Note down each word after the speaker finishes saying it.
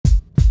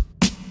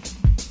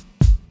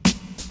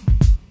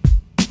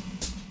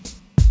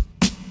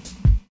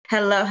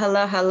Hello,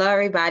 hello, hello,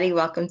 everybody.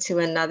 Welcome to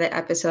another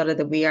episode of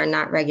the We Are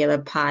Not Regular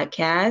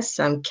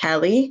podcast. I'm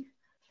Kelly.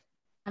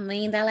 I'm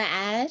Della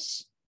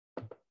Ash.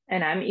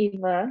 And I'm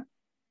Eva.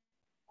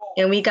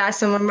 And we got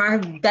some of our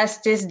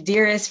bestest,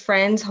 dearest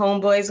friends,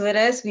 homeboys with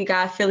us. We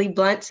got Philly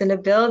Blunts in the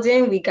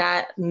building. We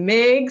got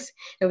Migs.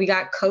 And we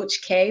got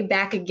Coach K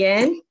back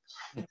again.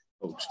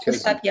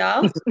 What's up,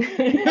 y'all?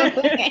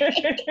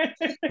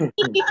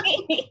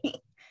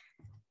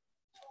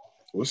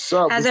 What's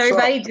up? How's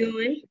everybody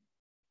doing?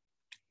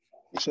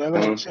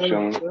 Chilling.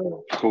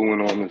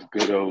 Cooling on this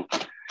good old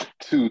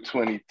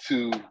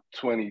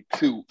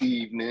 2/22/22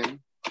 evening.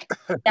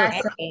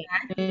 That's it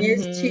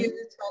is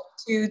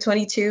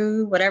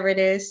 2/22, whatever it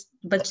is.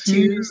 A bunch of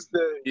twos.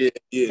 Yeah.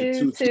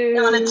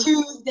 On a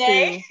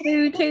Tuesday.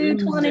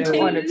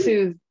 2/22. On a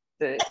Tuesday.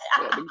 The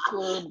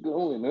club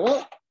going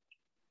up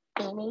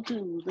on a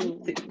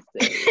Tuesday.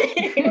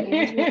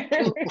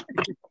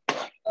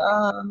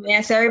 Oh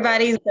man, so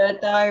everybody's good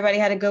though. Everybody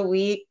had a good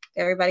week.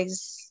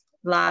 Everybody's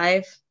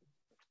live,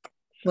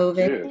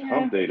 moving. Yeah,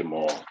 hump day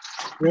tomorrow.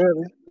 We're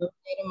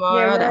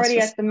already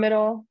at the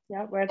middle.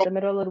 Yeah, we're at the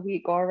middle of the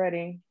week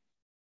already.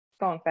 It's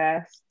going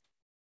fast.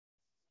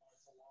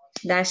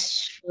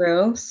 That's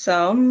true.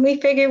 So we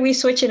figured we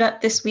switch it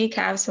up this week,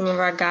 have some of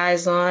our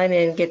guys on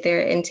and get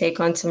their intake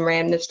on some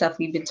random stuff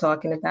we've been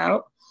talking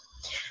about.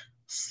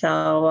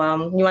 So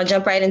you want to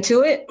jump right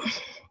into it?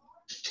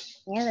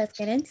 Yeah, let's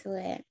get into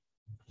it.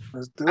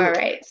 Let's do it. All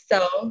right.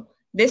 So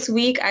this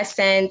week I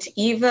sent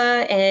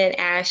Eva and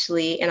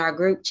Ashley in our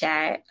group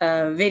chat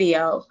a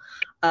video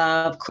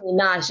of Queen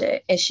Naija,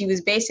 and she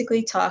was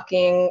basically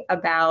talking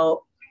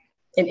about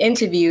an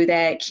interview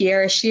that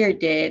Kiara Shear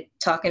did,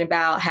 talking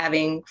about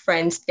having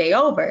friends stay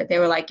over. They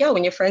were like, yo,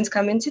 when your friends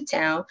come into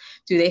town,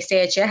 do they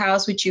stay at your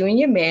house with you and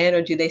your man,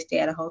 or do they stay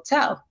at a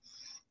hotel?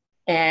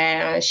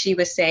 And she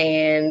was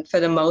saying, for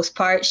the most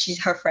part,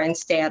 her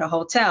friends stay at a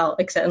hotel,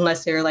 except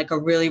unless they're like a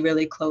really,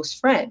 really close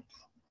friend.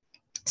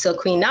 So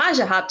Queen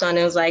Naija hopped on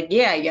and was like,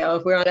 yeah, yo,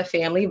 if we're on a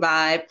family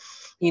vibe,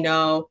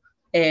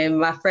 and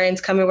my friend's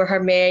coming with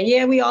her man,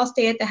 yeah, we all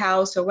stay at the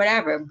house or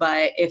whatever.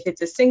 But if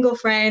it's a single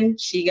friend,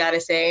 she got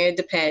to say, it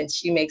depends.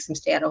 She makes them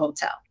stay at a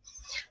hotel.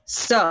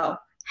 So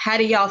how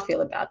do y'all feel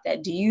about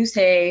that? Do you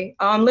say,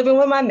 oh, I'm living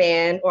with my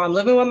man or I'm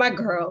living with my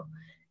girl,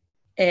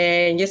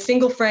 and your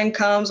single friend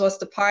comes, wants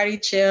to party,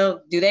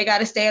 chill, do they got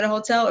to stay at a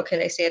hotel or can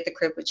they stay at the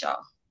crib with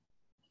y'all?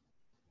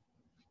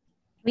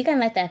 We can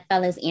let that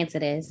fellas answer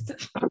this.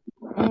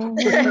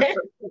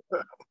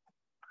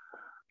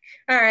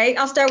 All right,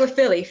 I'll start with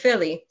Philly.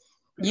 Philly,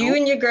 you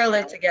and your girl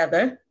live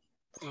together,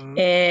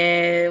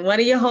 and one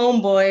of your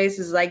homeboys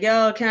is like,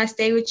 yo, can I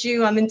stay with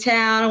you? I'm in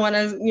town. I want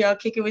to,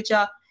 kick it with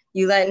y'all.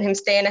 You letting him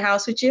stay in the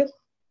house with you?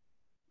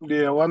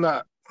 Yeah, why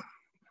not?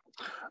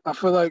 I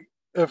feel like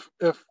if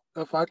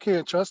I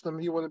can't trust him,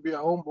 he wouldn't be a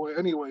homeboy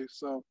anyway.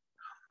 So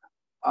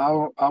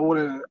I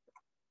wouldn't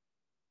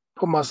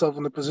put myself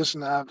in the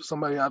position to have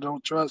somebody I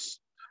don't trust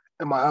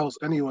in my house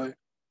anyway.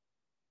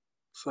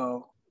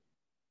 So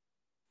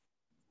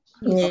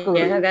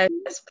yeah,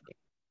 that's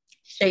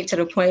straight to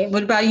the point.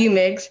 What about you,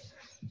 Migs?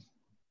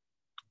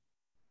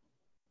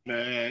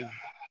 Man,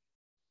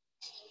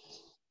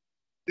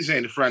 this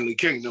ain't a friendly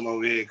kingdom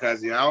over here,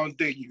 cuz I don't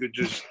think you could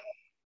just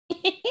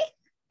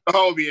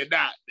homie or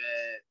not,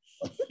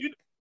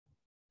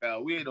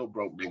 man. We ain't no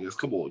broke niggas.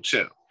 Come on,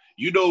 chill.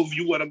 If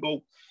you want to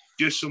go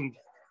get some,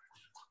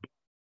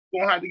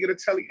 you're gonna have to get a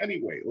telly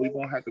anyway, or you're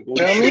gonna have to go.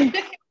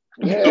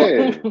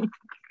 Yeah.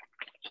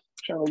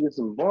 Trying to get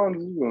some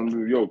buns, you gonna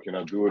do, yo, can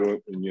I do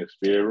it in your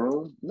spare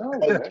room? No,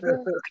 man.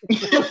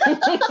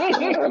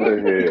 Out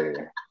of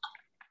here.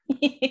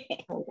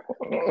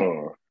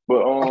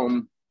 But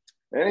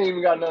it ain't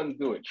even got nothing to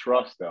do with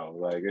trust though.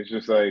 Like it's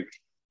just like,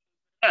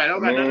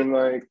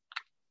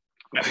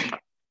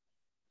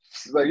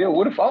 like yo,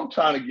 what if I'm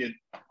trying to get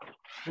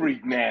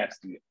freak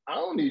nasty? I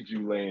don't need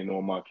you laying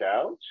on my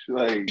couch.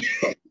 Like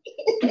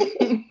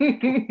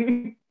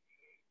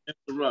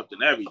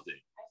interrupting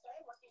everything.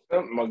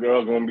 My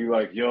girl gonna be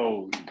like,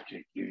 yo,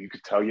 you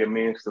could tell your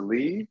mans to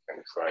leave, and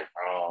it's like,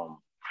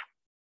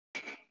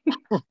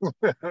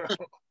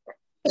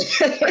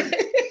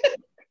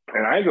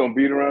 and I ain't gonna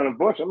beat around the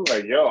bush. I'm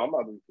like, yo, I'm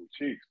about to do some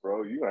cheeks,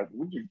 bro. You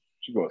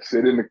gonna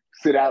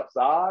sit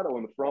outside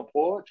on the front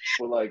porch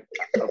for like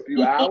a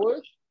few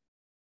hours?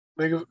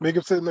 Make him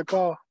sit in the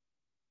car.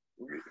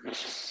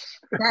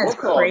 That's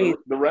crazy.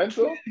 The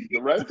rental? Oh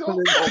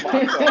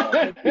my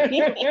God.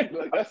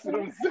 That's what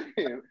I'm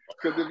saying.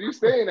 Because if you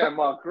staying at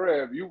my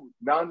crib, 9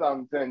 times out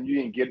of 10, you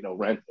ain't getting no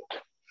rental.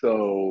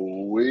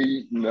 So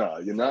you're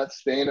not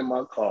staying in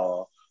my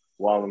car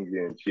while I'm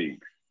getting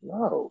cheeks.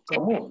 No,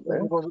 come on,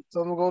 man.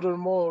 Tell him to go to the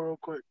mall real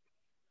quick.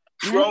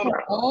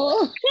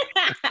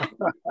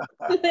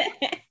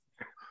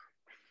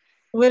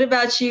 What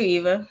about you,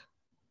 Eva?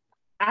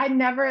 I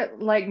never,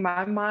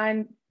 my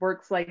mind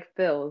works like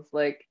Phil's.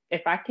 Like,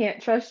 if I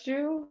can't trust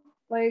you,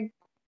 I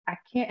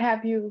can't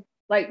have you.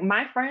 Like,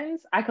 my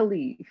friends, I could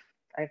leave.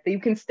 If you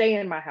can stay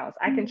in my house,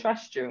 I can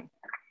trust you.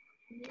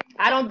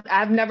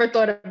 I've never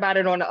thought about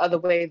it on the other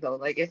way though.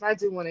 Like if I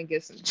do want to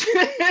get some,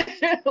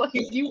 like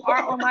you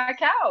are on my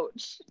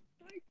couch.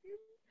 Like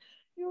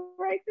you're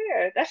right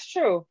there. That's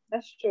true.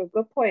 That's true.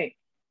 Good point.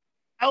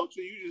 Couch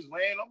and you just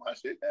laying on my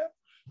shit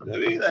now. I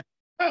mean, like,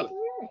 oh.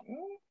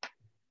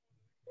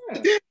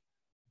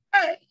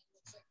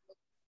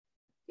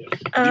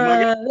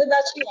 What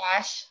about you,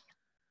 Ash?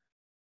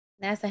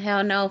 That's a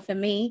hell no for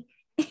me.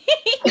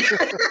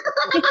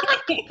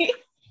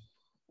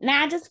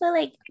 Nah, I just feel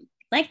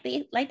like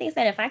they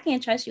said, if I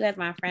can't trust you as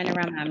my friend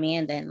around my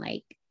man, then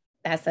like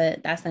that's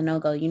a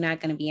no-go. You're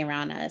not gonna be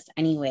around us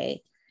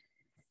anyway.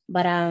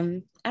 But I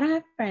don't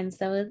have friends,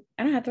 so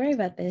I don't have to worry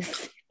about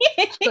this.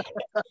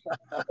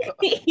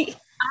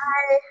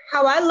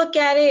 How I look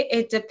at it,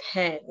 it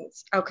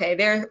depends.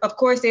 Okay, of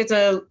course there's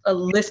a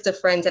list of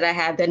friends that I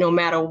have that no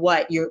matter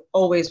what, you're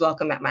always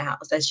welcome at my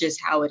house. That's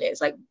just how it is.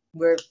 Like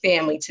we're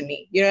family to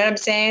me. You know what I'm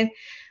saying?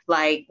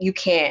 Like you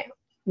can't.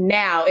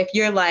 Now, if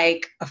you're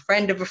like a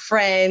friend of a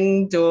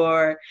friend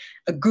or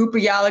a group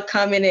of y'all are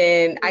coming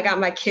in, I got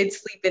my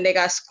kids sleeping, they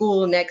got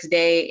school next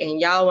day,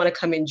 and y'all want to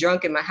come in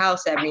drunk in my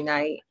house every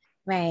night.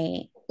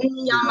 Right.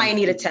 Y'all might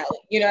need to tell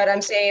it. You know what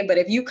I'm saying? But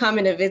if you come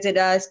in to visit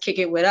us, kick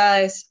it with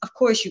us, of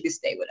course you can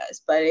stay with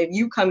us. But if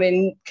you come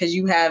in because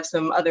you have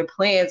some other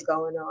plans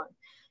going on,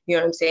 you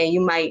know what I'm saying?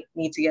 You might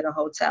need to get a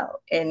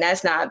hotel. And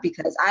that's not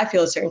because I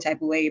feel a certain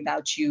type of way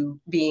about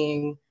you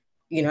being,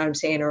 you know what I'm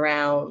saying,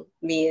 around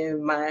me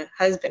and my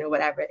husband or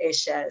whatever.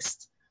 It's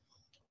just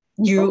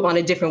you on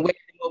a different way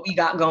than what we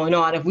got going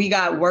on. If we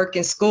got work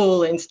and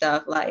school and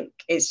stuff, like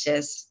it's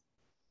just.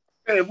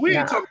 Hey, if we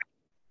ain't talking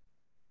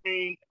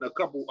a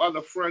couple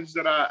other friends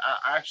that I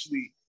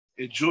actually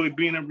enjoy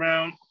being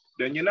around,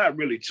 then you're not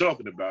really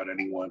talking about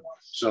anyone.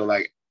 So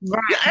like,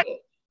 right. Yeah.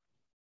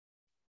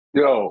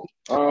 Yo,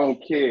 I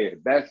don't care.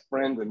 Best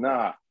friends or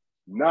not.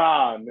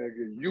 Nah,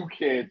 nigga, you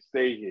can't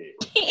stay here.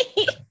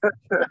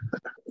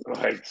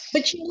 Like,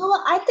 but you know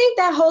what? I think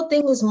that whole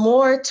thing is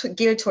more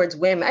geared towards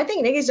women. I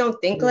think niggas don't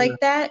think like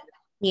that.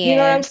 Yeah. You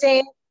know what I'm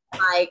saying?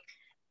 Like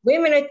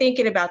women are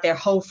thinking about their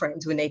whole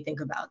friends when they think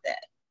about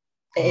that.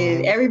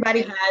 And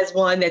everybody has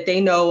one that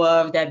they know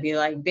of that be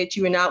like, bitch,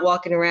 you are not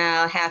walking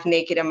around half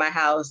naked in my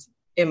house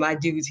and my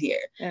dude's here.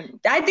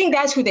 I think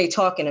that's who they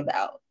talking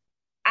about.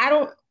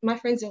 My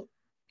friends don't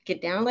get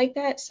down like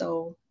that.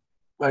 So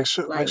like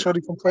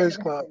Shorty from Players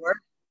Club.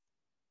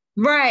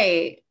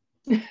 Right.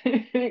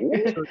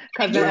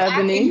 Cousin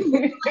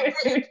Ebony.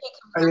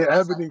 Hey,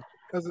 Ebony.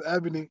 Cousin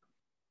Ebony.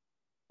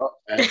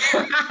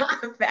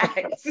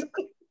 Facts.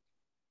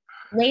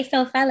 Wait,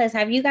 so fellas,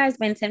 have you guys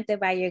been tempted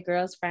by your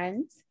girls'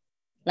 friends?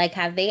 Like,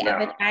 have they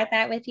ever tried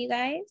that with you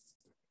guys?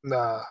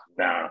 Nah.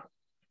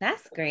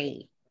 That's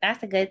great.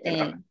 That's a good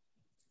thing.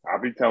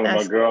 I'll be telling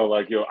my girl,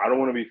 like, yo, I don't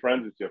want to be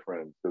friends with your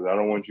friends because I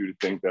don't want you to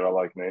think that I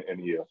like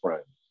any of your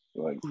friends.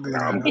 Like, nah,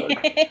 I'm good.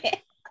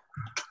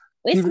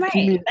 It's smart.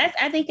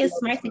 I think it's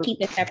smart to keep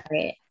it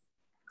separate.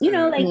 You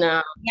know, like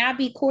y'all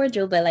be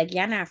cordial, but like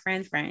y'all not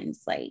friends.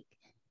 Like,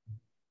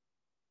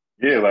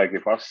 yeah, like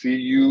if I see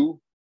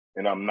you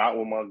and I'm not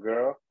with my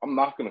girl, I'm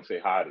not gonna say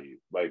hi to you.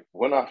 Like,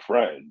 we're not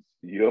friends.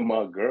 You're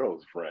my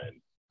girl's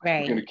friend.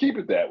 Right. We're gonna keep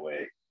it that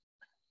way.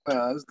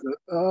 That's good.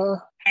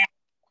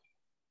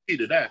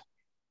 Either that.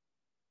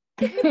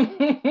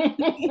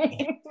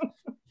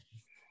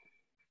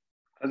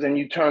 And then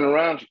you turn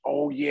around,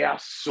 oh yeah, I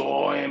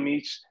saw him.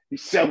 He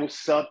said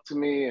what's up to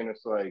me, and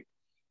it's like,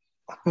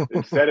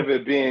 instead of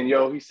it being,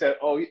 yo, he said,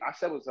 I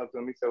said what's up to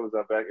him. He said what's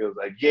up back. It was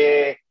like,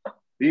 yeah,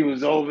 he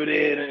was over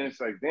there, and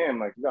it's like, damn,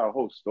 like you got a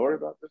whole story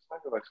about this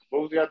nigga. Like,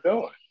 what was y'all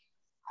doing?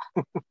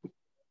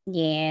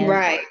 Yeah.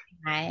 Right.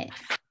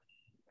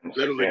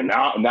 Literally. And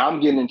now I'm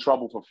getting in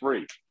trouble for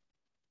free.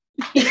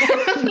 Do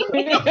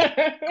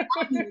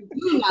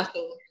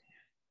nothing.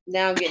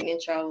 Now I'm getting in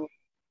trouble.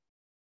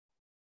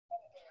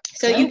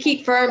 So you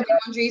keep firm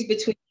boundaries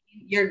between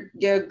your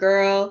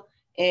girl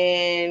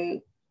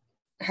and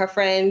her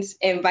friends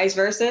and vice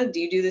versa? Do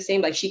you do the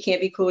same? Like she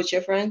can't be cool with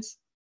your friends?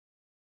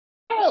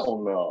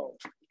 Hell no.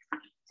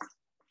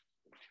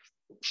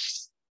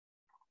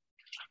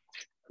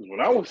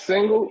 When I was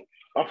single,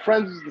 our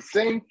friends was the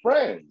same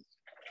friends.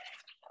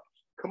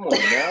 Come on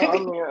now. I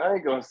mean, I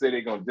ain't gonna say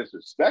they're gonna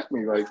disrespect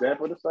me like that,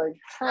 but it's like,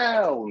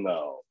 hell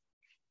no.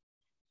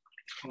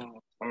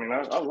 I mean,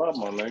 I love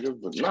my niggas,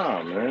 but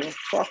nah, man,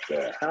 fuck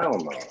that. Hell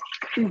no.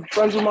 I'm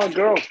friends with my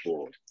girl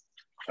for.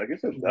 Like,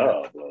 it's a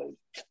dub.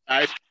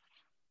 Like,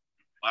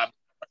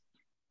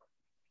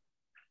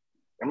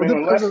 I mean,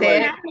 unless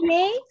like,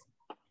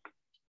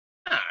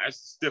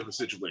 it's different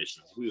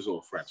situations. We was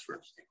all friends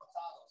first.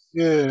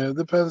 Yeah, it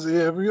depends.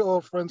 Yeah, if we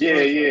all friends. Yeah,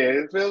 first.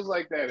 it feels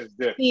like that. It's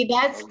different. See,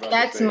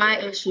 that's my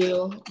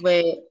issue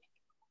with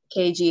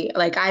KG.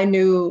 Like, I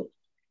knew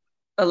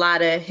a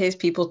lot of his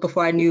people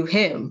before I knew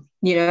him.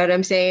 You know what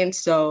I'm saying?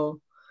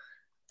 So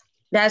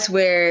that's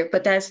where,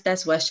 but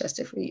that's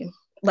Westchester for you.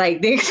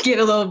 Like things get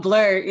a little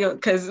blurred, you know,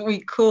 because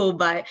we cool,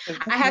 but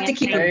I have to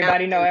keep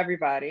everybody know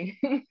everybody.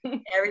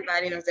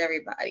 Everybody knows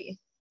everybody.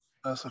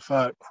 That's a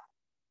fact.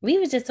 We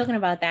was just talking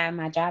about that at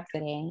my job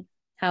today.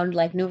 how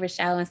like New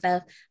Rochelle and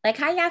stuff. Like,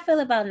 how y'all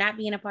feel about not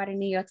being a part of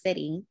New York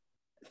City?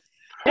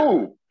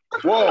 Who?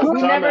 Whoa,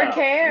 We time never out.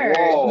 cared.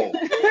 Whoa.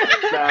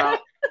 Now,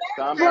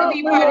 time out.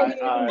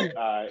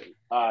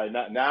 All right.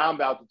 Now I'm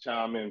about to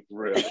chime in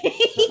for real.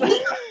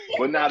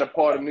 We're not a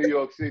part of New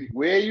York City.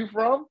 Where are you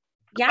from?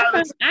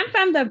 I'm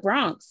from the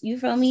Bronx. You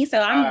feel me? So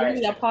I'm All right.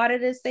 really a part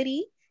of the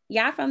city.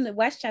 Y'all from the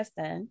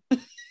Westchester.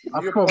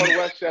 You're part of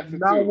Westchester too.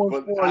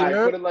 But I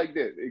put it like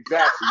this.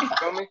 Exactly. You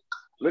feel me?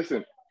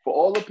 Listen, for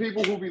all the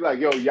people who be like,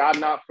 yo, y'all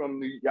not from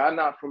New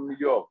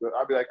York.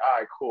 I'll be like, all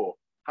right, cool.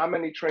 How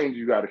many trains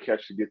you got to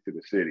catch to get to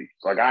the city?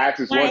 Like I asked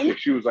this one chick,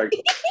 she's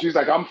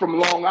like, I'm from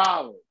Long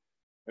Island.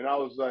 And I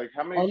was like,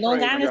 how many trains Long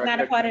you Island's gotta not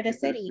a catch part to of the get to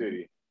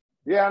city.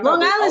 Yeah, I know.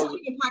 Long Island's not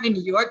even part of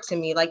New York to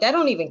me. Like that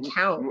don't even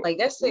count. Like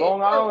that's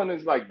Long Island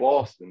is like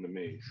Boston to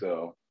me.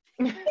 So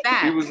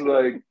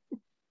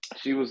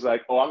she was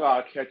like, oh, I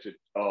gotta catch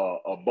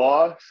a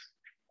bus,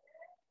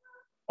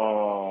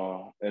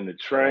 and the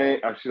train.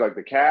 She's like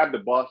the cab, the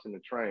bus, and the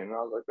train. And I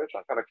was like, bitch,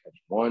 I gotta catch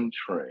one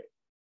train,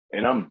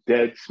 and I'm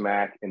dead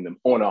smack on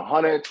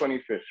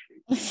 125th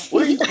Street.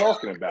 What are you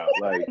talking about?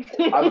 Like,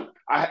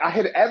 I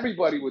hit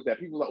everybody with that.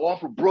 People are like, oh, I'm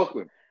from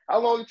Brooklyn. How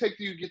long does it take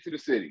till you get to the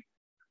city?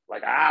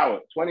 Like an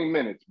hour, 20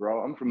 minutes,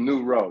 bro. I'm from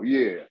New Row,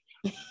 yeah.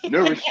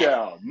 New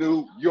Rochelle,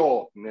 New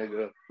York,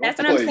 nigga. That's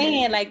what I'm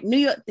saying. Like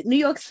New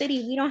York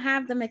City, we don't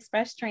have them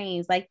express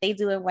trains like they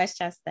do in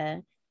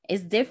Westchester.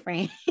 It's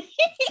different.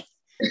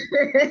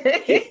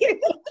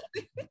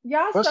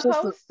 Y'all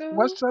supposed to.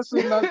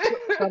 Westchester's not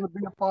trying to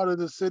be a part of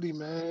the city,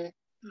 man.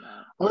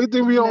 Only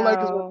thing we don't like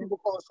is when people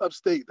call us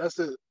upstate. That's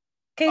it.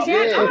 Because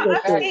you're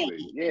upstate.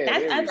 Yeah,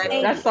 that's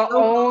upstate. That's the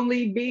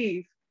only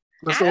beef.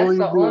 That's the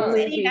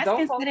only beef. That's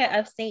considered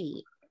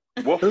upstate.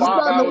 We're 5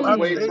 hours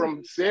away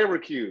from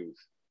Syracuse.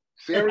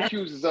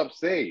 Syracuse is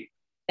upstate.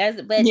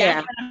 That's what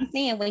I'm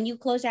saying. When you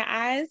close your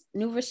eyes,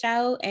 New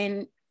Rochelle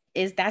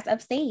that's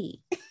upstate.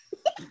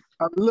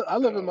 I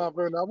live in Mount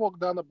Vernon. I walk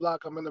down the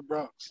block. I'm in the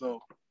Bronx, so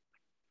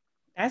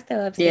that's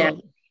still upstate. Yeah.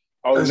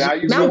 Oh, now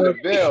you from the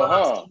Ville,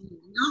 huh?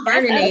 Mount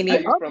Vernon ain't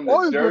even from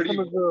the dirty.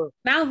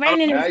 Mount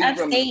Vernon is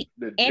upstate,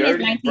 and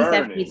it's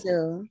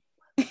 1972.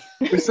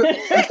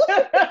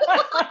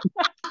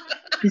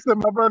 He said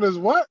Mount Vernon is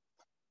what?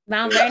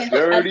 Mount Vernon is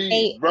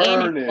upstate,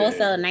 and it's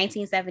also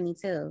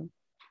 1972.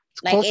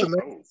 Like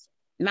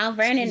Mount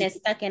Vernon is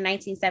stuck in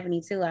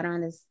 1972. I don't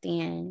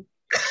understand.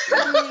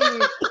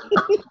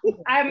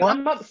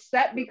 I'm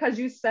upset because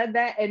you said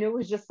that, and it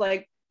was just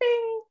like,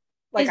 ding.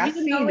 Like I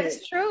know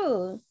it's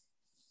true.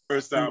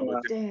 First time.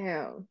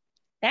 Damn.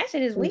 That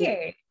shit is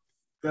weird.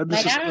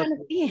 Like I don't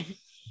understand.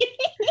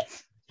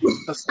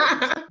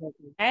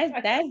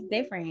 That's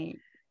different.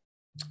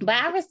 But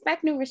I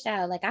respect New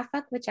Rochelle. Like I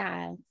fuck with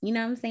y'all. You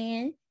know what I'm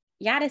saying?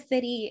 Y'all the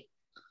city.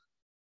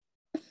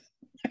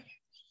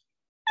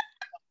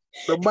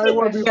 Somebody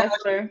want to be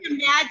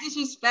mad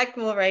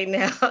disrespectful right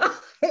now.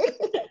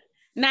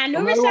 Nah,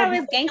 New Rochelle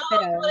is gangster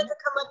though. Wanted to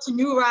come up to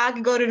New Rock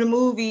and go to the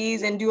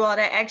movies and do all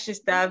that extra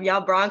stuff.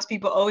 Y'all Bronx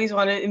people always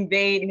want to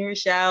invade New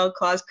Rochelle,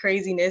 cause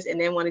craziness, and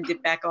then want to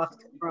get back off to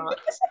the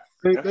Bronx.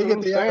 They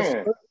get the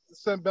ass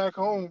sent back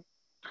home.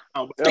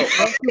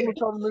 People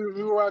come to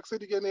New Rock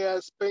City getting their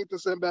ass spanked and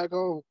sent back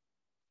home.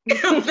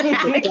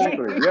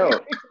 Exactly. Yo,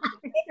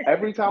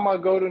 every time I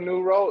go to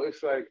New Row,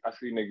 it's like I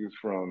see niggas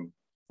from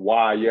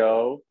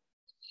YO,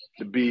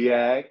 the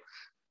BX,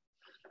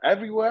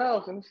 everywhere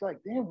else, and it's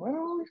like, damn, when are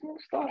all these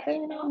niggas start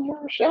hanging out in New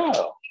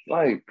Rochelle?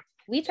 Like,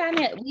 we trying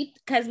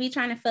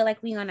to feel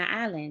like we on the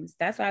islands.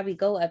 That's why we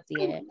go up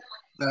there.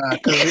 Nah,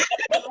 because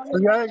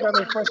y'all ain't got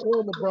no fresh air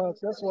in the Bronx.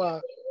 That's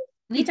why.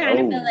 We trying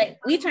to feel like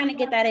we trying to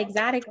get that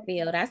exotic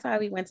feel. That's why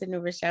we went to New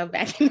Rochelle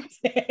back in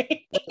the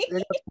day.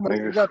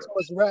 We got too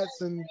much rats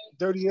and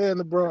dirty air in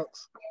the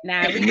Bronx.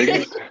 Nah,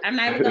 I'm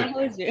not even gonna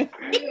hold you.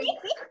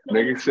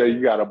 Niggas say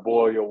you gotta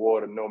boil your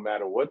water no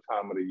matter what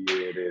time of the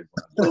year it is.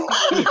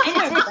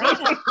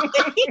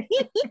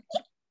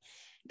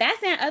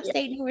 That's in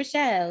upstate New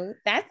Rochelle.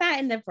 That's not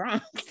in the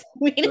Bronx.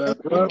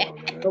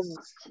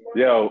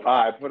 Yo, all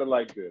right, put it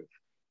like this.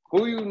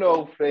 Who you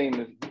know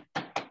famous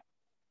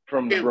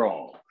from the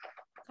Bronx?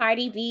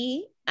 Cardi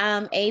B,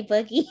 A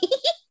Boogie.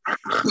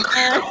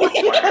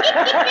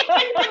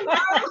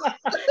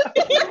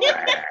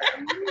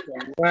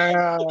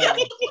 Wow.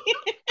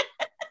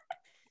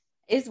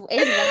 It's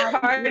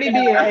wild. Cardi B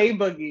and A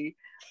Boogie.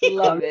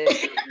 Love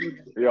it.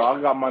 Yo,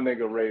 I got my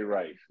nigga Ray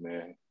Rice,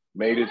 man.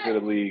 Made it to the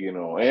league, you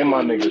know, and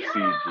my nigga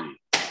CG.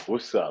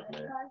 What's up,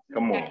 man?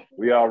 Come on,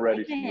 we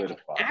already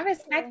solidified. I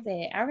respect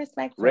it.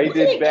 Ray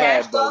did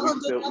bad, but we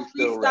still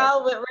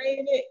freestyle with Ray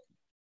in it.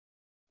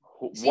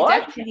 She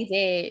definitely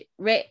did.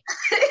 Ray,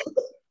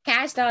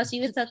 Cash Doll,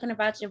 she was talking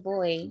about your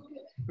boy,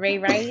 Ray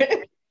Rice.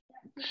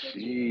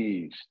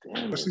 Jeez,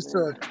 damn. What she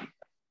said?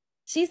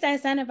 She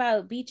said something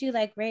about beat you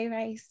like Ray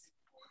Rice.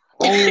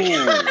 Oh,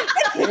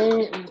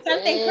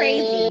 something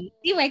crazy.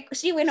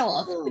 She went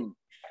off.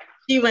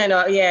 She went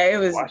off. Yeah, it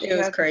was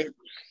crazy.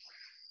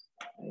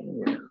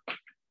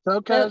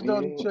 Tell Cash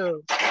Doll to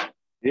chill.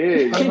 Yeah,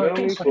 you know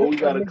me, so we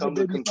gotta come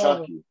to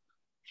Kentucky.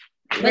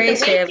 But Great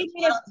shit.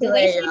 the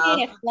way she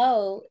made it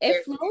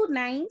flowed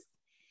nice.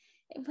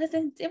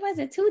 It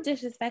wasn't too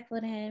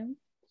disrespectful to him.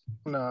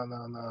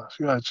 No.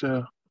 She got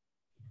chill.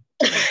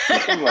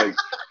 From like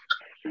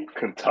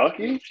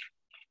Kentucky?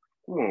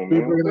 Come on,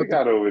 man. What they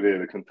got over there?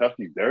 The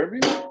Kentucky Derby?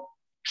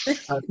 She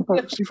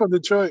from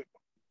Detroit.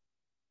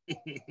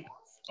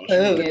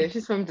 Yeah,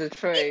 she's from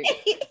Detroit.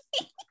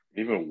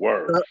 Even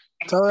worse.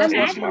 Tell her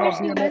that's why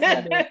she don't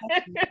BMX anymore.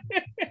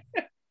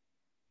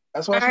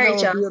 That's why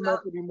she don't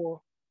BMX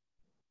anymore.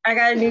 I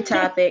got a new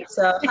topic.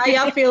 So how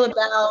y'all feel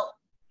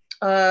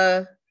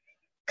about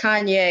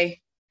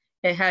Kanye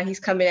and how he's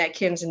coming at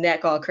Kim's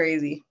neck all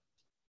crazy?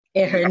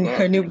 And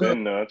her new book.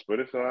 Nuts, but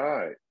it's all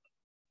right.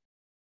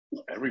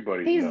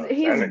 Everybody's nuts.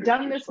 He's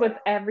done this with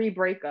every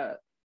breakup.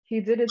 He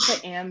did it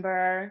to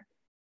Amber.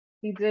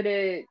 He did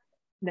it.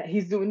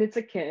 He's doing it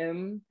to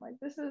Kim. Like,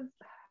 this is.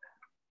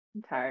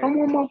 I'm tired. I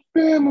want my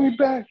family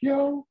back,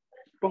 yo.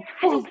 But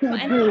fuck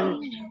that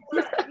bitch.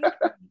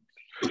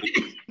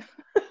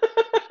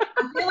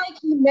 I feel like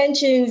he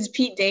mentions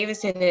Pete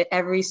Davidson in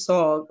every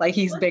song. Like,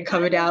 he's been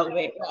coming out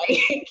with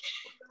like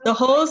the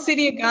whole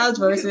City of God's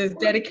verse is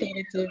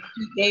dedicated to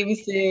Pete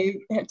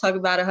Davidson. Talk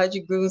about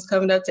 100 grooves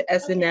coming up to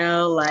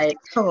SNL. Like,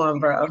 come on,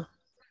 bro.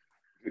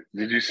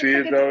 Did you see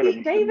it though?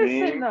 Pete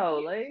Davidson, though,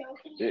 like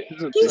did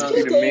you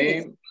see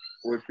the meme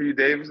with Pete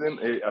Davidson?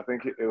 I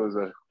think it was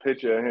a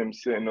picture of him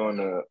sitting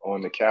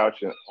on the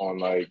couch on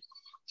like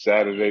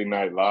Saturday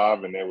Night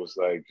Live, and it was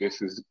like,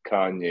 "This is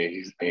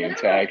Kanye's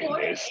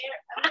antagonist."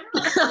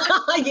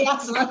 Yeah, I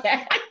saw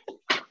that.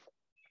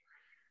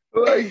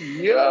 Like,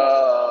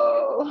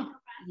 yo.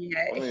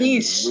 Yeah,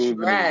 he's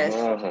stressed.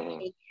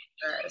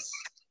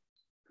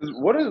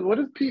 What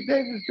does Pete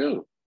Davis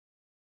do?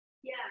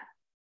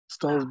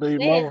 Stole his baby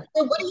mama.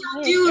 So what do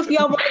y'all do if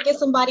y'all want to get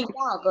somebody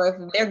back, or if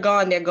they're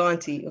gone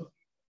to you?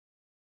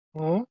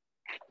 Mm-hmm.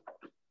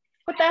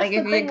 But that's like,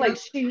 the thing. Like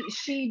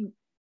she,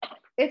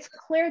 it's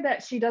clear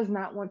that she does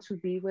not want to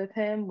be with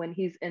him when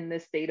he's in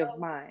this state of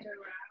mind.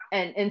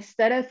 And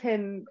instead of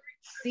him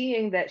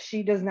seeing that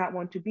she does not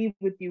want to be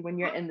with you when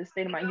you're in the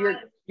state of mind,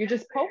 you're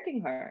just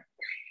poking her.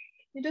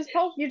 And I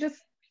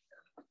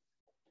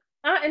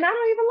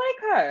don't even like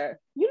her.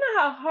 You know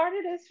how hard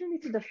it is for me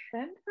to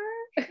defend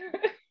her?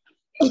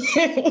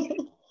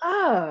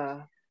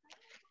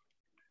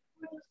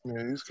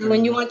 Yeah,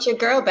 when you want your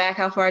girl back,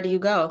 how far do you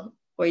go?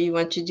 Or you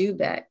want your dude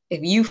back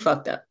if you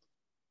fucked up?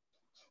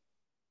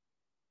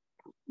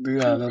 You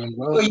gotta let him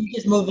go. Or you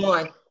just move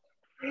on?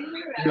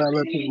 You gotta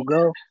let people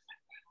go.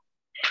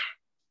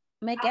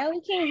 Miguel, we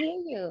can't hear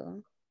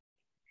you.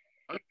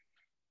 I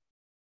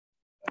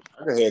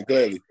can hear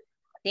clearly.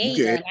 There you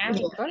go. Now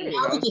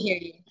we can hear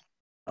you.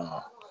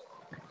 I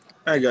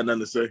ain't got nothing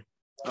to say.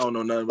 I don't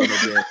know nothing about no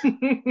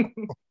damn.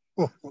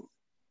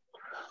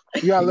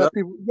 You gotta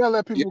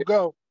let people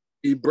go.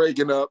 He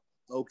breaking up.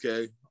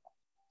 Okay.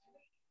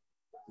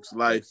 It's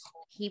life.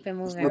 Keep it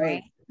moving,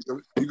 right?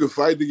 You can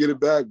fight to get it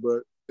back,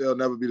 but it'll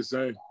never be the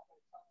same.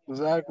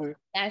 Exactly.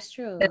 That's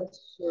true.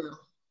 That's true.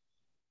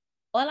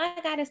 All I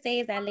gotta say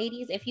is that,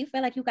 ladies, if you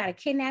feel like you gotta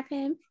kidnap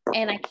him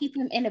and like keep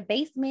him in the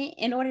basement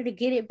in order to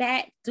get it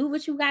back, do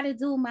what you gotta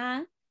do,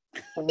 ma.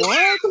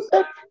 What?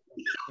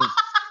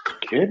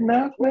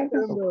 Kidnap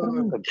niggas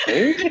in the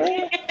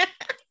basement?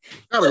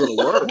 Gotta go to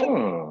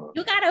work.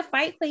 You gotta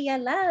fight for your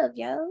love,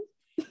 yo.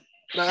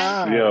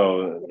 Nah.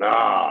 Yo,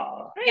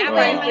 nah. Y'all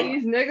like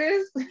these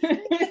niggas?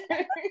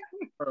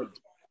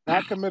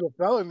 I commit a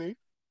felony.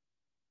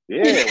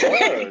 Yeah,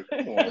 it was.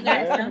 Come on,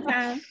 man.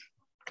 Sometimes.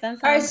 All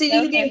right, so do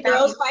you think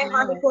girls fight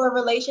harder for a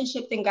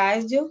relationship than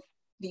guys do?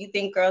 Do you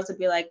think girls would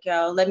be like,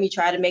 yo, let me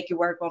try to make it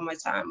work one more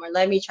time, or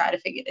let me try to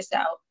figure this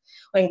out?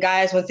 When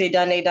guys, once they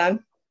done, they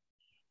done?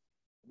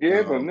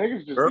 Yeah, but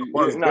niggas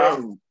just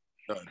done.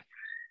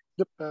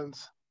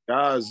 Depends.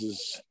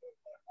 Guys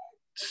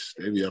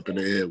they be up in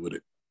the air with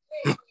it.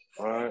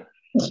 All right.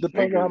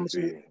 Depends on how much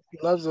he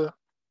loves her.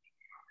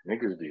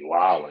 Niggas be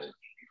wilding.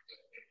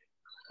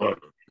 Do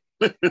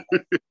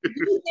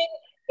you think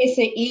it's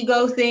an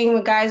ego thing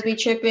when guys be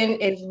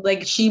tripping? If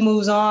like she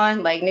moves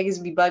on, like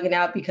niggas be bugging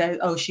out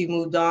because she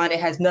moved on. It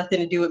has nothing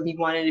to do with me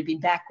wanting to be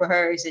back with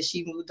her. It's that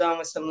she moved on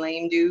with some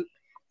lame dude.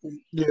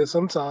 Yeah,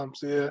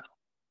 sometimes, yeah.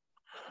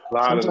 A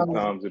lot of the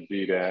times it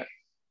be that.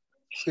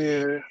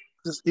 Yeah,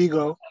 just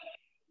ego.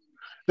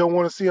 Don't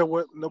want to see her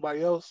with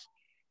nobody else.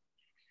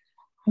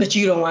 But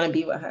you don't want to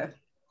be with her.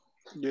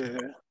 Yeah.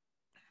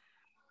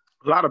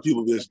 A lot of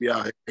people just be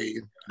out here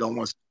hating. Don't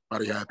want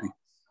somebody happy.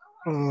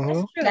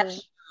 Mm-hmm.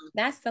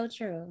 That's so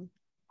true.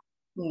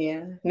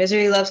 Yeah.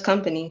 Misery loves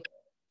company.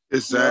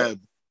 It's sad.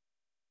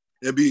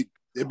 It be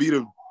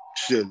the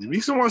shit. It be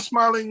someone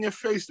smiling in your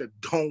face that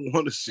don't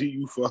want to see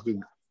you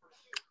fucking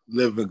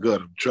living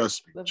good.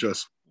 Trust me.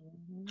 Just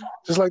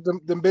like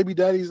them baby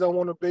daddies don't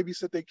want to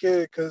babysit their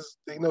kid because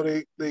they know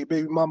they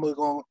baby mama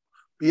gonna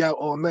be out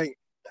all night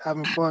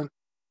having fun.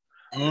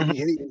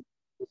 Mm-hmm.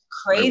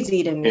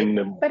 Crazy to me. In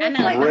the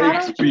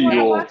break speed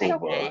over.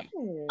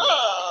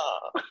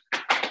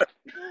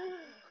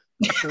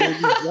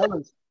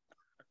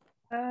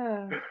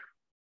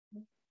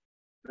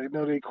 They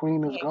know their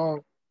queen is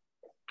gone.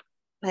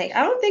 Like,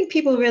 I don't think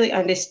people really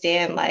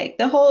understand, like,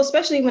 the whole,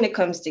 especially when it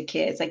comes to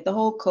kids, like the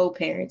whole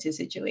co-parenting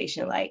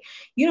situation. Like,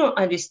 you don't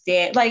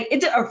understand, like,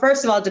 or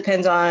first of all, it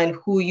depends on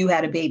who you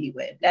had a baby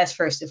with. That's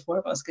first and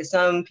foremost, because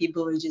some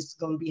people are just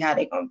going to be how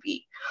they're going to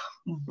be.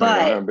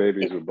 But have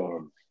babies with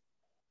bums.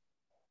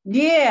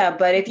 Yeah,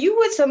 but if you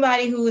with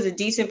somebody who was a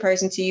decent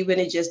person to you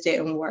and it just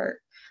didn't work,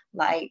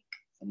 like,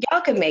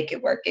 y'all can make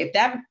it work. If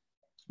that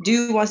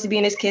dude wants to be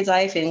in his kid's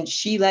life and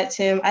she lets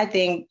him, I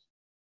think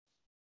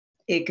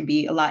it could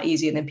be a lot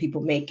easier than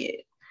people make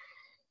it.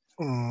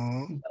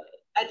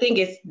 I think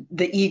it's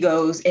the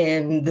egos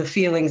and the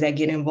feelings that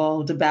get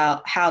involved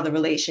about how the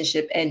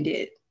relationship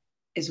ended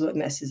is what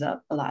messes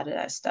up a lot of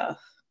that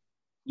stuff.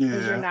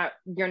 Yeah,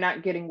 you're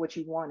not getting what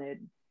you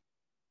wanted.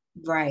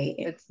 Right.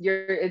 It's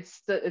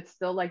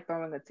still like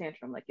throwing a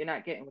tantrum. Like, you're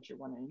not getting what you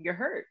wanted. You're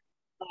hurt.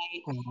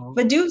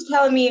 But dude's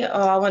telling me,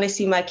 oh, I want to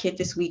see my kid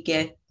this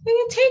weekend.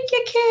 You take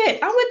your kid.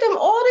 I'm with them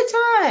all the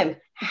time.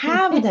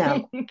 Have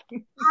them.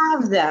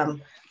 Have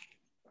them.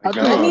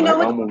 Let me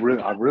know.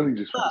 I really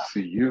just want to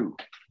see you.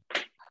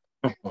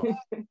 But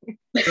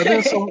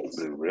then some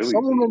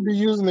women be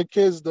using the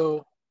kids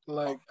though,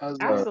 like as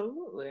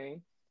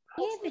absolutely.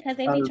 Yeah, because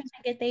they be trying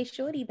to get their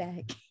shorty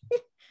back.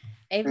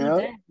 Every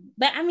time.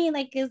 But I mean,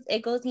 like,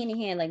 it goes hand in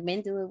hand. Like,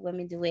 men do it,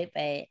 women do it,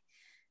 but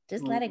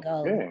just let it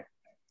go. Yeah.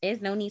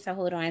 There's no need to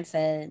hold on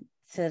to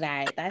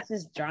that. That's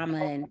just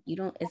drama, and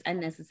it's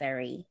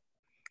unnecessary.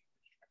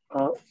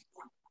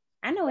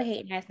 I know a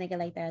hating ass nigga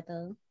like that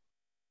though.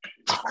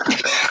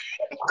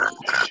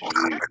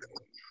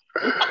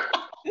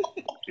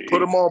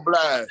 Put him on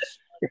blast.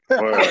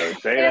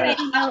 Say that.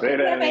 Say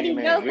that.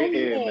 We're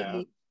here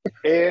now.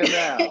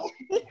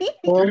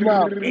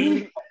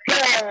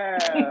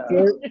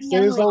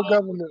 Say his whole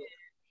government.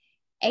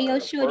 Hey, yo,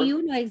 shorty,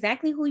 you know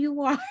exactly who you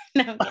are.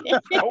 Just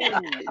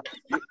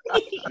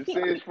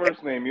say his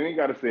first name. You ain't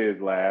got to say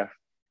his last.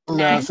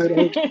 Nah,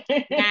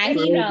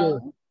 he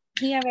know.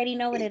 He already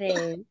know what it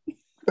is.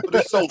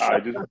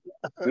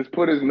 Just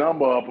put his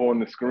number up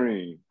on the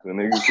screen so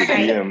niggas can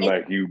DM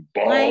like you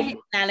bald.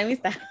 Nah, let me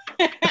stop.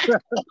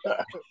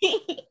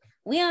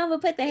 We don't ever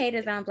put the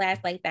haters on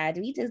blast like that.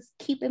 We just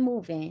keep it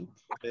moving.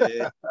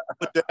 Yeah,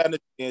 put the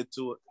energy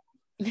into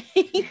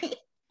it.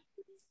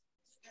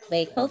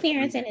 Like,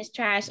 co-parenting is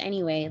trash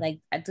anyway. Like,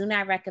 I do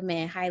not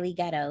recommend. Highly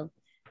ghetto.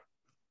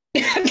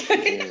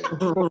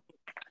 Co-parenting.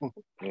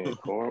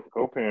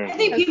 I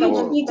think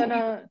people need to be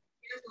careful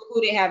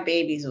who they have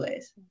babies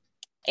with.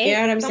 You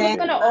know what I'm saying?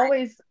 Someone's gonna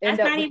always end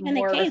up with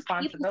more the case.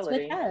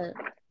 responsibility.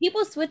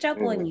 People switch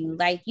up on you.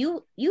 Like,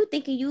 you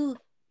thinking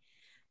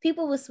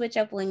people will switch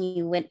up on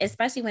you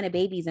especially when a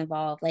baby's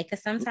involved. Like,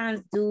 because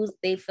sometimes dudes,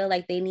 they feel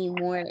like they need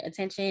more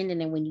attention, and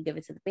then when you give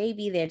it to the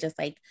baby, they're just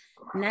like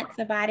nuts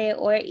about it.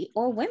 Or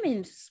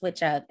women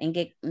switch up and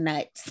get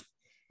nuts.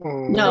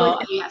 No,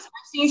 yes,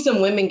 I've seen some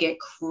women get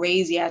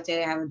crazy after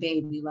they have a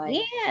baby. Like,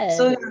 yeah,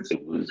 so it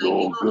was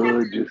all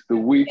good just a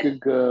week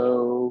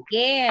ago.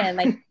 Yeah,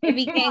 like, it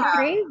became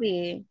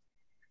crazy.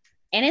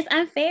 And it's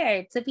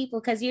unfair to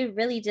people because you're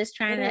really just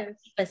trying to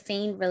keep a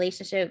sane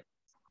relationship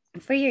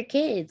for your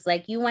kids.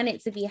 Like, you want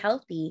it to be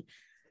healthy,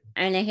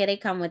 and then here they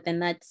come with the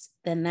nut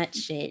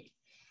shit.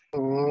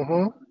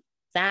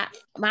 That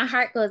my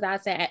heart goes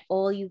out to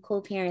all you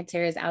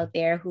co-parenters out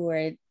there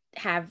who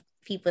have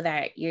people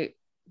that you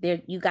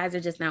guys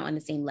are just not on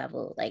the same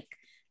level. Like,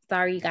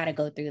 sorry, you got to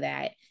go through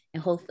that,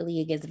 and hopefully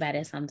it gets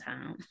better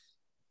sometime.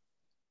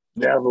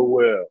 Never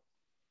will,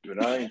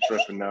 but I ain't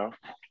tripping now.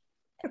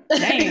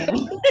 Damn.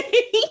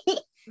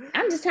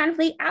 I'm just trying to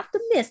be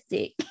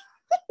optimistic.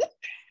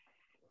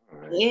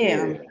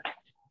 Yeah.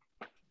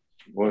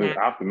 Well,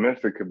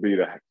 optimistic could be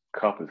the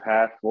cup is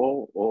half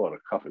full or the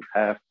cup is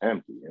half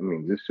empty. I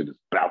mean, this shit is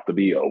about to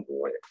be over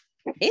with.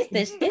 It's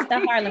the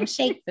Harlem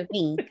Shake for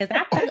me, because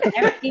I felt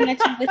everything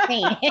that you were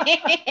saying.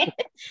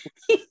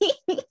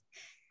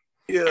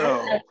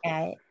 Yeah.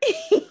 Okay.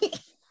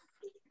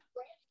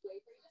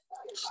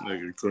 This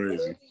nigga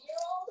crazy.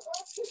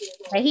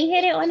 But he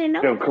hit it on the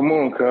nose. Yo, come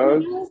on,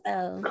 cuz.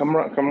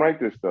 Come write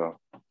this stuff.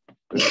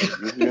 This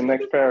is your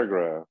next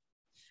paragraph.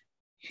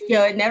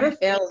 Yo, it never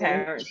fails.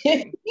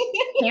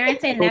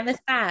 Parenting never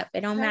stop.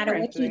 It don't matter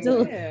what you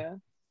do. Yeah.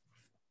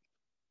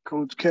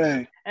 Coach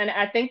K. And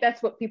I think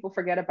that's what people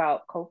forget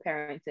about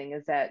co-parenting,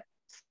 is that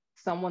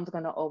someone's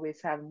going to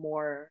always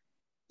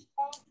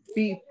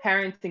be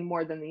parenting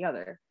more than the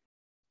other.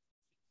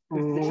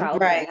 The child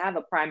doesn't have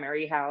a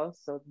primary house,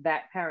 so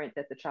that parent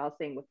that the child's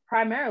staying with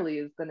primarily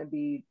is going to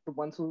be the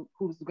ones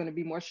who's going to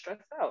be more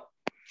stressed out.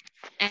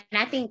 And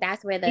I think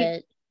that's where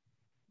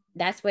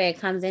it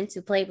comes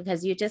into play,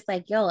 because you're just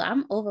like, yo,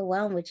 I'm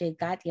overwhelmed with your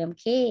goddamn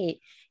kid.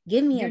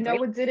 Give me a break. You know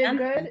what did it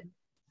good?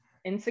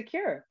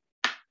 Insecure.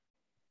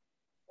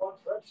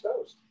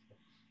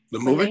 The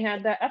movie? They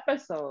had that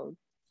episode.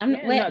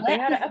 They had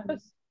an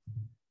episode.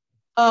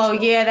 Oh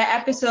yeah, the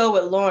episode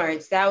with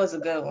Lawrence. That was a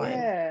good one.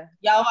 Yeah.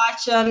 Y'all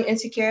watch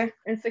Insecure?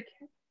 No, I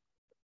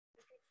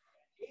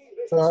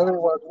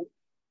didn't watch it.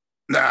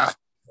 Nah.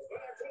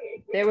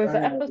 There was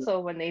an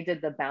episode when they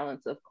did the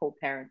balance of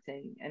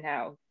co-parenting and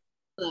how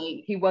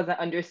Like, he wasn't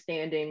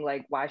understanding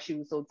like why she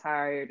was so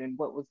tired and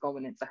what was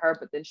going into her,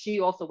 but then she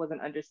also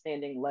wasn't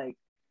understanding like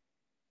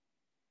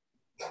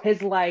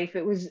his life.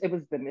 It was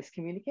the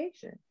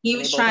miscommunication. he And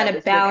was they both trying had to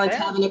this big balance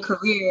family. having a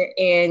career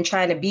and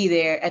trying to be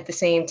there at the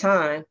same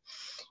time.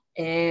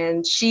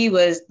 And she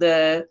was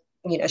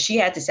she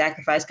had to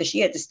sacrifice because she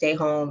had to stay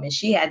home and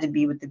she had to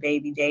be with the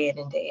baby day in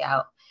and day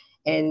out.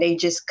 And they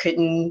just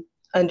couldn't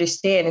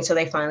understand until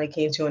they finally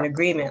came to an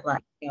agreement.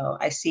 Like,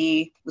 I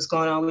see what's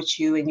going on with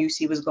you and you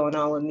see what's going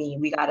on with me.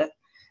 We got to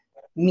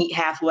meet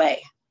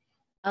halfway.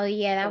 Oh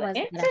yeah, that The was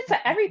answer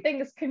to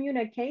everything is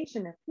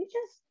communication. If we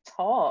just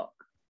talk.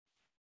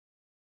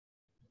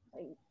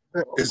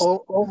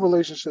 All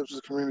relationships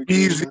is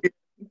communication. Easy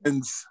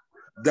and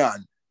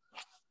done.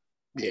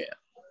 Yeah,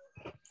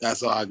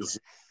 that's all I can say.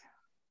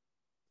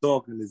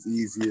 Talking is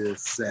easier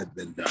said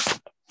than done.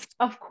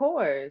 Of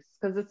course,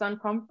 because it's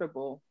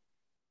uncomfortable.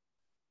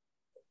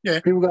 Yeah,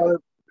 People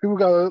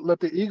gotta let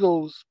put the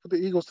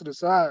egos to the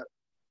side.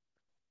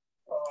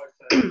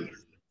 All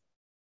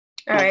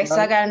right, so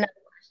I got another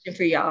question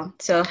for y'all.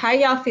 So how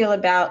y'all feel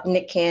about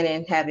Nick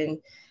Cannon having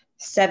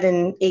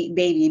 7, 8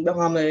 baby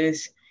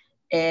mamas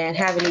and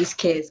having these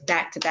kids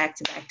back to back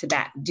to back to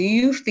back? Do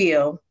you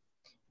feel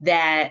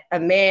that a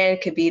man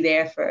could be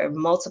there for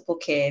multiple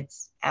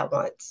kids at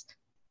once?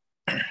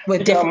 He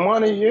got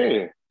money,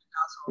 yeah.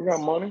 He got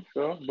money,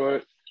 so,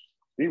 but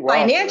he wild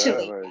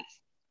financially. for that.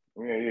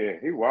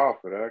 Like, he wild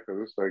for that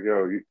because it's like,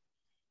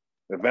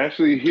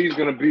 eventually he's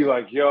gonna be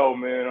like, yo,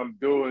 man, I'm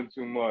doing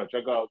too much.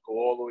 I gotta go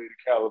all the way to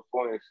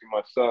California to see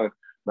my son.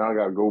 Now I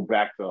gotta go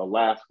back to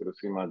Alaska to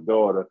see my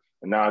daughter,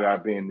 and now I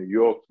gotta be in New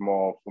York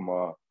tomorrow for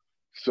my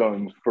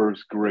son's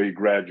first grade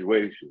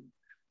graduation.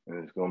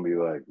 And it's gonna be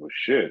like, well,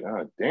 shit,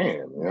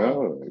 damn,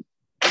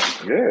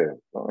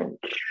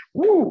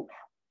 woo.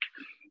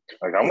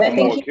 Like, I want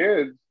more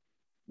kids,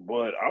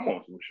 but I'm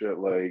on some shit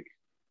like,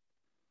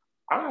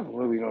 I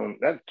really don't.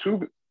 That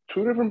two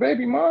different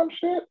baby mom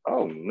shit.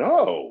 Oh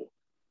no.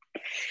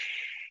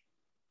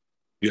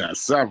 you got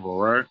several,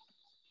 right?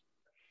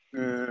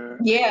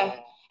 Yeah,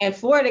 and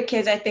 4 of the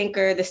kids I think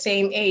are the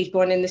same age,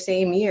 born in the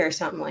same year or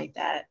something like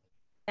that.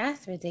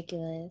 That's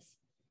ridiculous.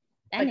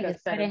 That Like a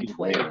nigga's set better. of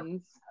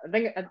twins. I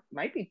think it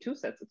might be 2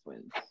 sets of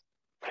twins.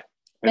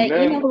 But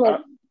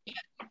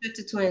It's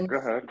a twin. Go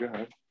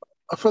ahead.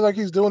 I feel like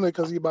he's doing it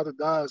because he's about to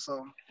die or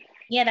something.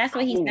 Yeah, that's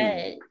what he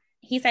said.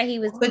 He said he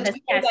was. But do you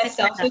think that's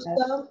selfish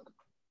though?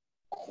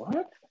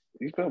 What?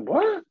 He's got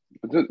what?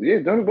 Yeah,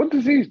 what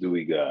disease do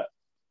we got?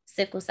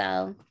 Sickle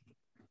cell.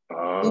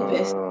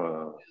 Lupus.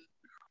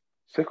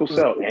 Sickle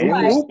cell and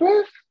Right.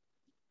 lupus?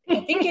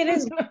 I think it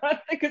is. I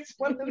think it's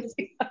one of the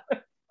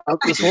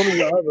It's one or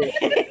the other.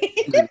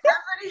 I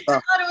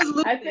thought it was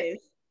lupus.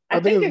 I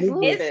think it's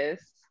lupus. lupus.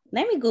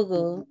 Let me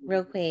Google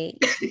real quick.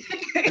 I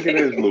think it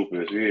is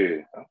lupus,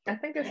 yeah. I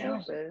think it's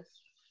lupus.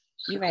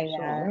 You right, So,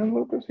 yeah. man,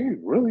 lupus, he's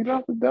really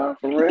about to die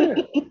for real.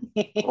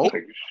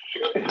 Holy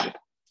shit.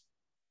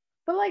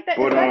 But like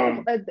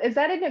that, is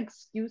that an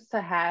excuse to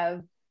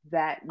have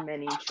that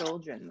many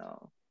children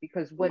though?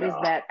 Because what is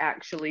that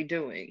actually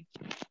doing?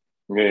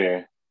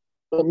 Yeah.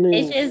 I mean,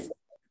 It's just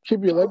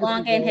keep your legacy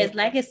prolonging going. his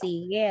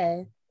legacy.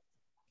 Yeah.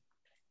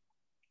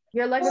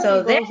 Your legacy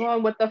So goes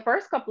on with the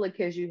first couple of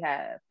kids you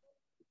have,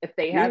 if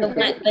they have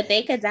kids. But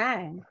they could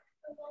die.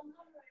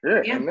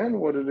 Yeah, and then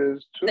what it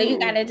is too. So you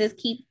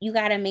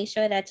gotta make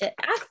sure that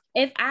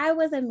if I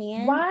was a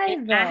man,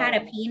 and I had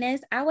a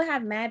penis, I would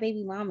have mad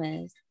baby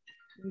mamas.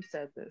 You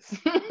said this.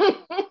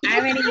 I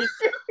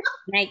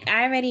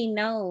already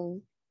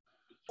know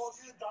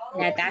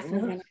that's what's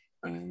gonna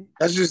happen.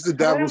 That's just the I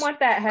don't devil's. want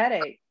that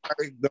headache.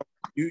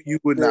 You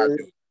would not do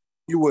it.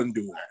 You wouldn't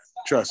do that.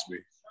 Trust me.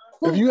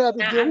 If you had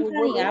to Nah, deal I'm with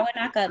telling you, women, I would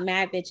knock up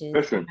mad bitches.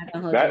 Listen,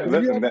 I'm not gonna hold you.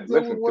 if you had to deal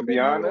with to women, be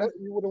honest,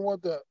 you wouldn't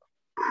want that.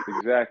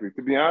 exactly.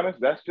 To be honest,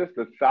 that's just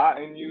a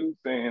thought in you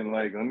saying,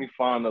 like, let me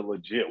find a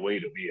legit way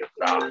to be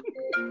a thought. Be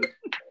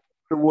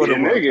a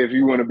nigga if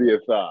you want to be a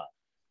thought.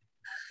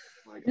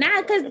 Like,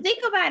 Nah, because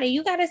think about it.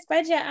 You gotta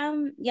spread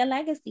your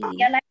legacy.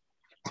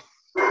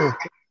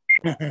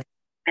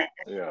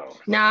 Yeah.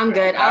 No, I'm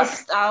good. I'll Have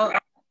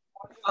a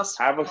I'll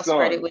spread it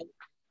son. with.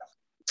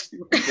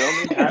 You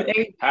feel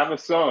me? Have a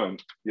son.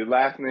 Your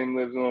last name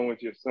lives on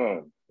with your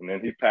son, and then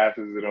he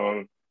passes it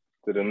on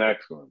to the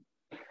next one,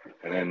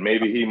 and then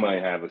maybe he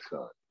might have a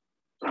son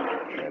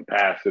and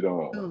pass it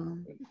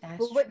on.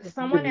 But with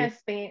someone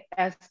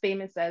as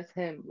famous as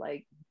him,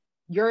 like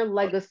your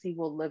legacy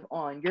will live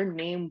on. Your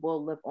name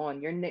will live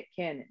on. You're Nick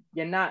Cannon.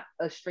 You're not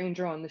a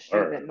stranger on the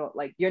street that know.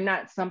 Like you're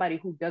not somebody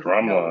who doesn't know.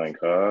 Drumline,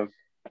 cuz.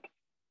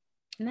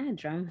 Not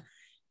drum.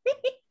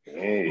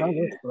 Hey.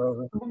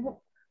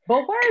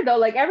 But word though,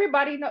 like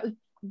everybody knows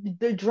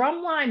the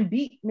drumline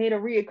beat made a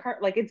reoccur,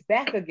 like it's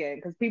back again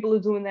because people are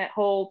doing that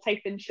whole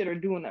typing shit or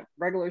doing that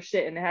regular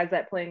shit and it has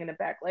that playing in the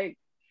back. Like,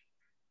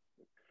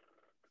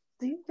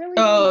 do you really?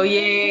 Oh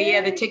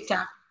yeah, the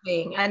TikTok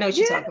thing. I know what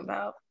you're talking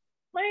about.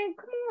 Like,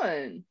 come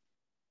on.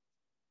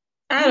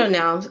 I don't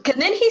know, because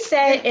then he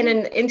said in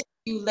an interview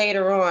you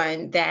later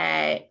on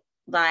that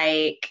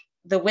like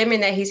the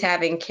women that he's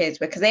having kids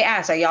with, because they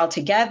asked, are y'all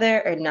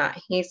together or not?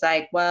 He's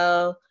like,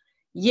 well,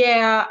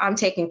 yeah, I'm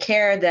taking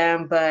care of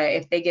them, but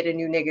if they get a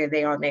new nigga,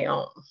 they on their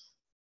own.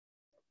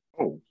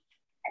 Oh.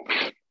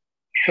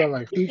 Sound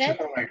like Future.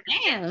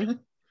 Damn.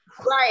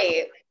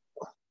 Right.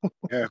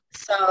 Yeah.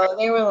 So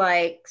they were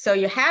like, so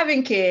you're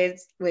having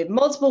kids with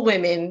multiple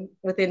women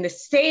within the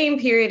same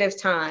period of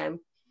time,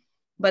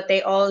 but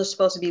they all are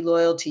supposed to be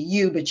loyal to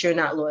you, but you're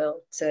not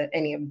loyal to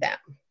any of them.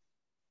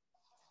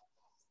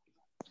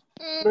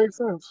 Makes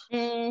sense.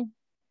 I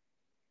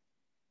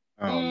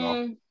don't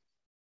know.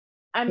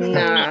 I mean,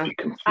 Nah.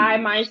 I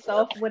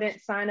myself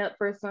wouldn't sign up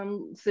for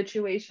some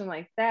situation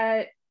like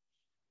that.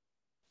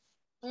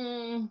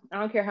 I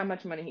don't care how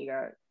much money he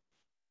got.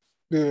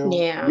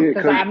 Yeah.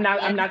 Because I'm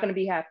not gonna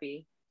be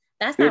happy.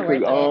 That's not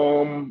worth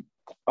it.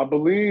 I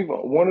believe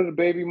one of the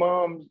baby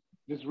moms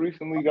just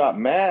recently got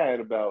mad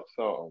about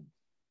something.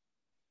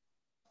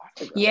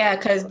 Yeah,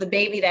 because the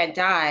baby that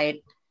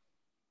died,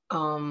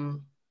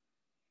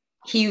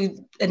 he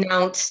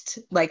announced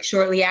like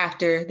shortly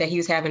after that he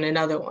was having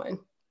another one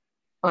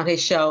on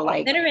his show.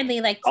 Like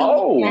literally like 2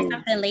 weeks or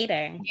something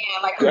later.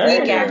 Yeah, like a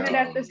week after.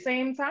 At the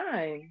same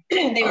time.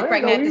 They were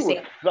pregnant at the same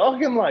time.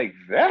 Talking like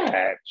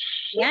that.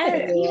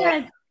 Yes, he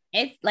has.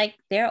 It's like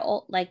they're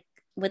old, like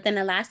within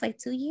the last like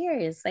 2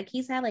 years. Like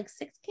he's had like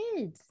 6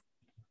 kids.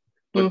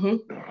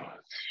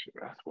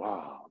 That's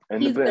wild.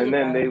 And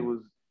then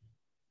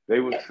they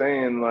was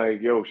saying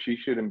like, yo, she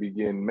shouldn't be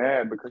getting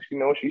mad because she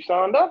knows she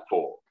signed up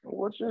for,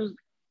 which is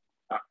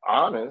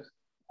honest.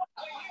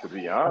 To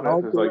be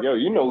honest, it's like, yo,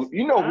 you know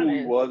who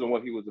he was and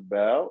what he was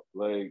about.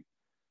 Like,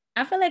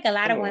 I feel like a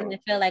lot of women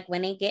feel like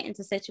when they get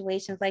into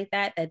situations like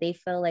that they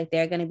feel like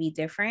they're going to be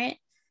different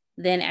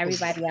than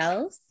everybody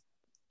else,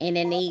 and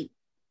then the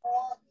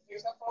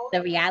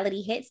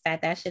reality hits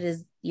that shit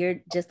is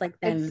you're just like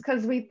them. It's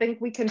because we think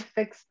we can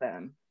fix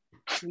them.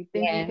 We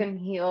think we can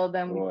heal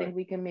them. We think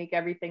we can make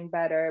everything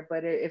better.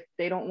 But if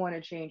they don't want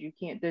to change, you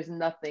can't. There's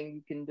nothing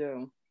you can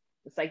do.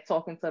 It's like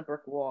talking to a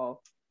brick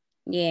wall.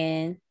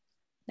 Yeah,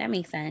 that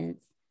makes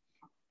sense.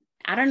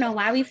 I don't know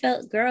why we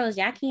felt girls.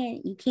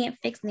 You can't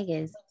fix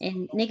niggas,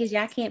 and niggas,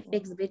 y'all can't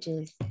fix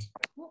bitches.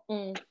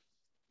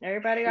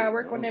 Everybody gotta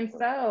work on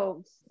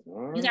themselves.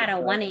 You gotta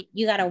want it.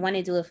 You gotta want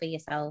to do it for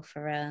yourself,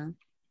 for real.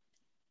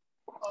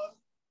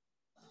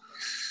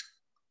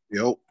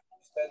 Yo,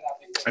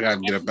 I gotta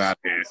get up out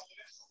here.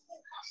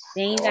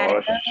 Then you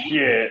gotta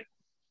shit.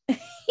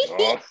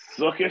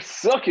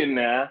 Suck it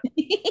now.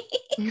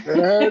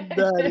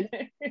 Daddy.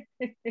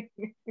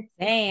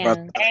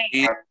 Damn.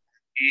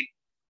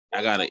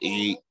 I gotta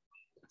eat.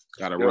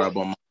 Gotta rub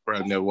on my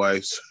pregnant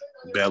wife's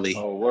belly.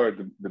 Oh,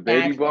 word. The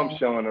baby bump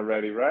showing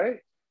already,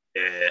 right?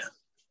 Yeah.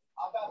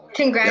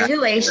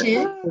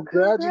 Congratulations.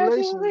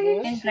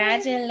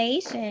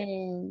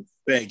 Congratulations.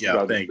 Thank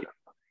y'all. Thank you.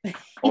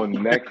 On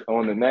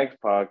the next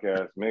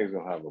podcast, Meg's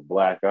gonna have a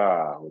black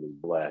eye with his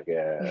black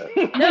ass.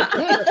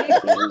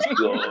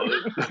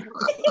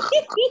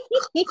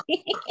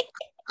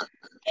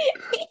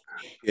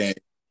 Yeah.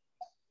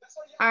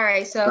 All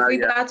right, so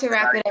we're about to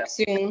wrap it up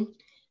soon.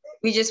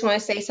 We just want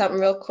to say something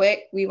real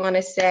quick. We want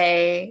to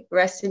say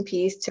rest in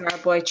peace to our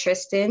boy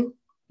Tristan.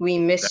 We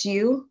miss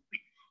you.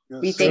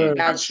 We think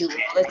about you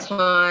all the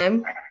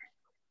time.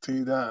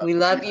 We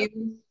love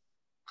you.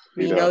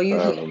 We know you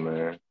here.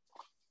 Man.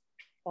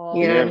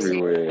 You're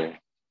everywhere.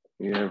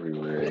 You're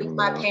everywhere. He was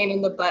my pain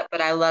in the butt,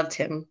 but I loved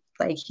him.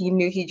 Like he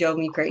knew he drove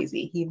me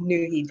crazy. He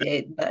knew he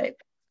did, but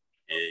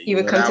he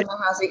would come to my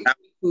house and eat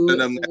food.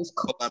 It was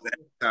cool.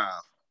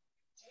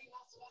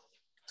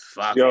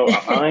 Yo,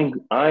 I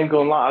ain't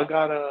gonna lie. I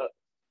got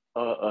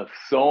a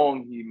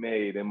song he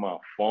made in my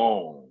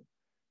phone.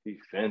 He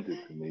sent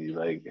it to me,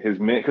 like his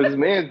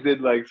man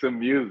did like some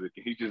music.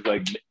 He just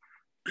like,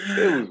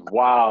 it was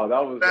wild.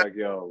 I was like,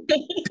 yo,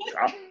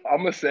 I'm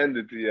gonna send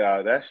it to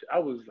y'all. I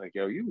was like,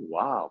 yo, you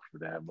wild for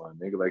that, my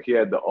nigga. Like he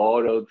had the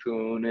auto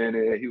tune in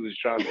it. He was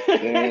trying to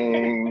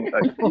sing.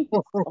 Like,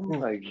 I'm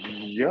like,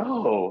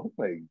 yo, I'm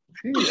like,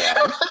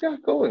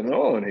 what's going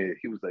on here?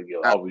 He was like,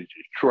 yo, I was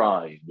just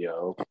trying,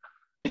 yo.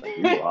 Like,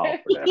 you wild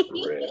for that,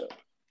 for real.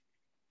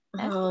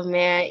 Oh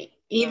man,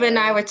 Eva and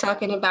I were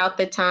talking about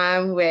the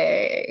time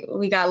where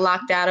we got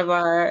locked out of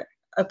our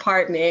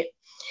apartment,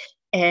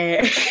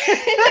 and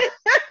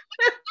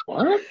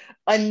what?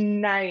 A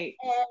night.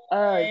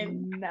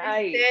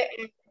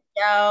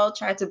 Y'all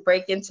tried to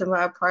break into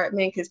my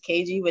apartment because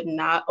KG would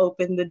not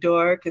open the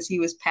door because he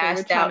was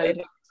passed out.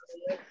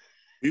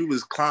 He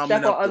was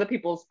climbing up on other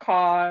people's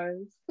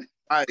cars.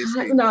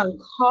 On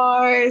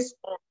cars.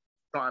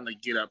 Trying to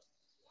get up.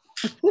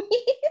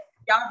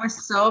 Y'all were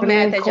so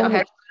mad that y'all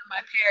had to go to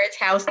my parents'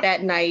 house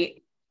that night.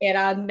 And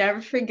I'll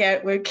never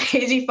forget when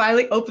KG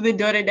finally opened the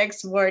door the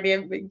next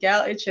morning.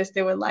 Miguel and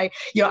Tristan were like,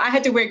 yo, I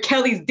had to wear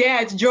Kelly's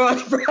dad's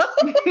drawers, bro.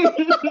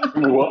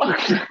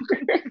 What?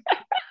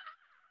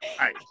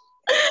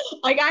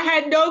 Like I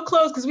had no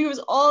clothes because we was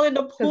all in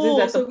the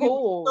pool. So we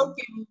were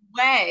soaking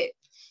wet.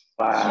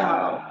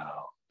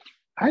 Wow.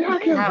 How y'all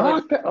get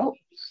locked out? Oh,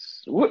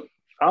 what?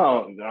 I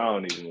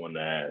don't even want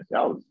to ask.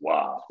 That was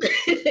wild.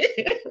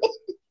 You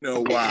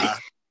know why?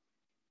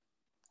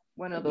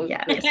 One of those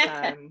Yeah. good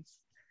times.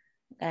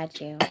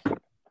 Got you.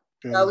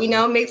 So we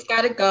know Mick's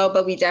got to go,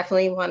 but we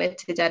definitely wanted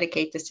to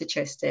dedicate this to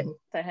Tristan.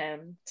 To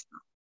him.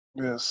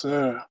 Yes,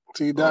 sir.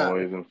 T-Dot.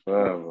 Always and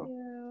forever.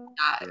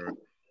 Sure.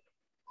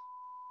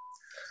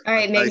 All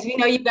right, Migs, we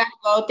know you got to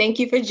go. Thank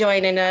you for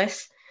joining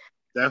us.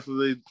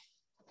 Definitely.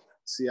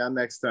 See y'all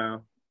next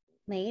time.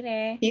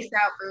 Later. Peace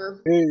out, bro.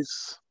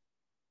 Peace.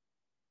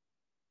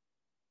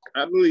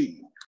 I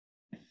believe.